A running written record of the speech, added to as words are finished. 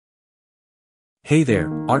Hey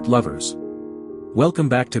there, art lovers. Welcome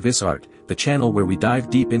back to This Art, the channel where we dive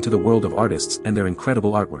deep into the world of artists and their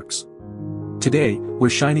incredible artworks. Today, we're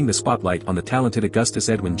shining the spotlight on the talented Augustus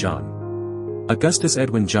Edwin John. Augustus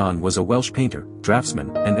Edwin John was a Welsh painter,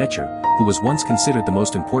 draftsman, and etcher, who was once considered the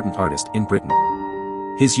most important artist in Britain.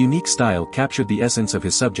 His unique style captured the essence of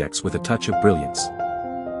his subjects with a touch of brilliance.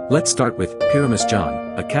 Let's start with Augustus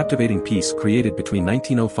John, a captivating piece created between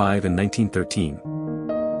 1905 and 1913.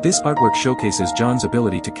 This artwork showcases John's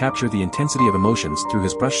ability to capture the intensity of emotions through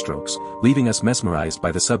his brushstrokes, leaving us mesmerized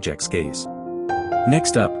by the subject's gaze.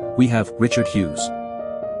 Next up, we have Richard Hughes.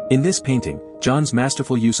 In this painting, John's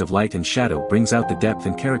masterful use of light and shadow brings out the depth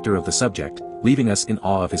and character of the subject, leaving us in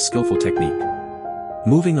awe of his skillful technique.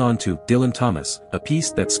 Moving on to Dylan Thomas, a piece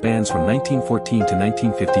that spans from 1914 to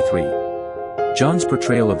 1953. John's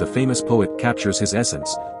portrayal of the famous poet captures his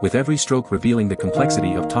essence, with every stroke revealing the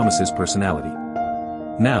complexity of Thomas's personality.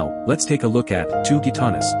 Now, let's take a look at Two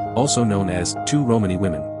Gitanas, also known as Two Romany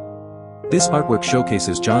Women. This artwork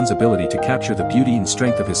showcases John's ability to capture the beauty and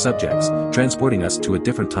strength of his subjects, transporting us to a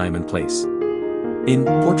different time and place. In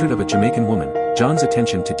Portrait of a Jamaican Woman, John's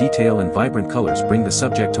attention to detail and vibrant colors bring the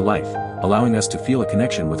subject to life, allowing us to feel a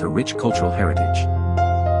connection with her rich cultural heritage.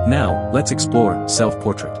 Now, let's explore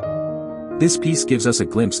Self-Portrait. This piece gives us a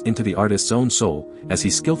glimpse into the artist's own soul, as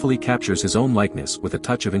he skillfully captures his own likeness with a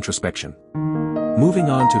touch of introspection. Moving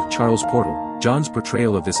on to Charles Portal, John's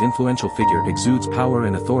portrayal of this influential figure exudes power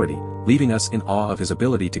and authority, leaving us in awe of his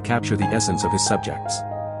ability to capture the essence of his subjects.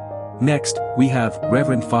 Next, we have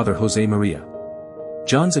Reverend Father Jose Maria.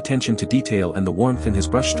 John's attention to detail and the warmth in his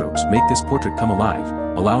brushstrokes make this portrait come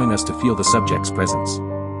alive, allowing us to feel the subject's presence.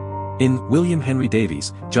 In William Henry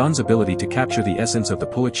Davies, John's ability to capture the essence of the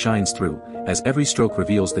poet shines through, as every stroke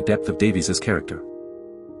reveals the depth of Davies's character.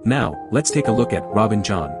 Now, let's take a look at Robin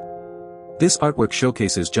John. This artwork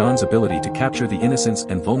showcases John's ability to capture the innocence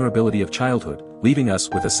and vulnerability of childhood, leaving us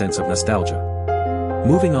with a sense of nostalgia.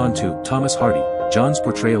 Moving on to Thomas Hardy, John's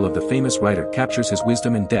portrayal of the famous writer captures his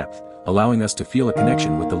wisdom and depth, allowing us to feel a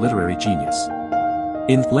connection with the literary genius.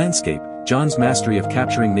 In Landscape, John's mastery of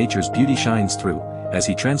capturing nature's beauty shines through, as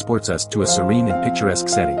he transports us to a serene and picturesque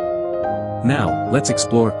setting. Now, let's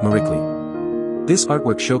explore Maricli. This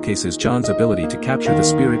artwork showcases John's ability to capture the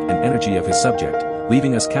spirit and energy of his subject,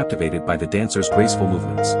 leaving us captivated by the dancer's graceful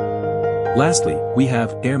movements. Lastly, we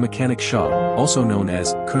have Air Mechanic Shaw, also known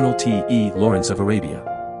as Colonel T.E. Lawrence of Arabia.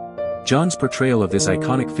 John's portrayal of this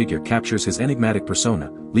iconic figure captures his enigmatic persona,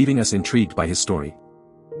 leaving us intrigued by his story.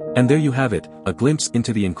 And there you have it, a glimpse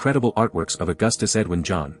into the incredible artworks of Augustus Edwin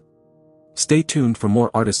John. Stay tuned for more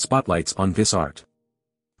artist spotlights on This Art.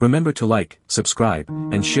 Remember to like, subscribe,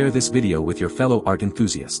 and share this video with your fellow art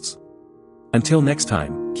enthusiasts. Until next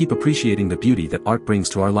time, keep appreciating the beauty that art brings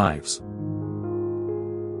to our lives.